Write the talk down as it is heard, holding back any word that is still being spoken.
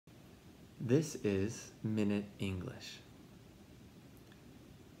This is Minute English.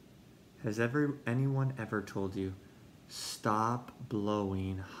 Has anyone ever told you, stop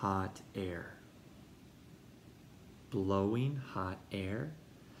blowing hot air? Blowing hot air?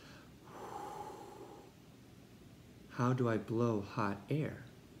 How do I blow hot air?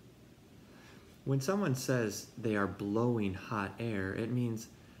 When someone says they are blowing hot air, it means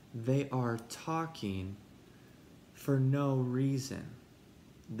they are talking for no reason.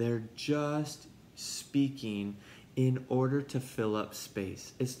 They're just speaking in order to fill up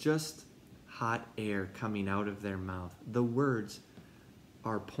space. It's just hot air coming out of their mouth. The words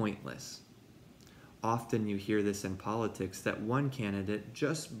are pointless. Often you hear this in politics that one candidate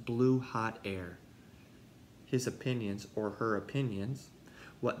just blew hot air. His opinions or her opinions,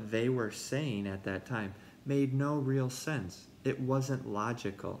 what they were saying at that time, made no real sense. It wasn't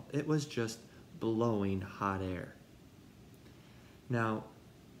logical. It was just blowing hot air. Now,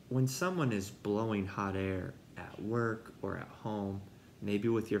 when someone is blowing hot air at work or at home, maybe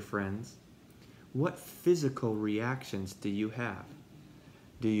with your friends, what physical reactions do you have?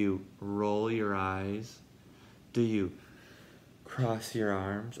 Do you roll your eyes? Do you cross your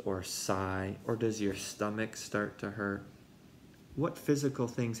arms or sigh? Or does your stomach start to hurt? What physical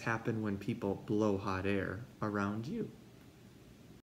things happen when people blow hot air around you?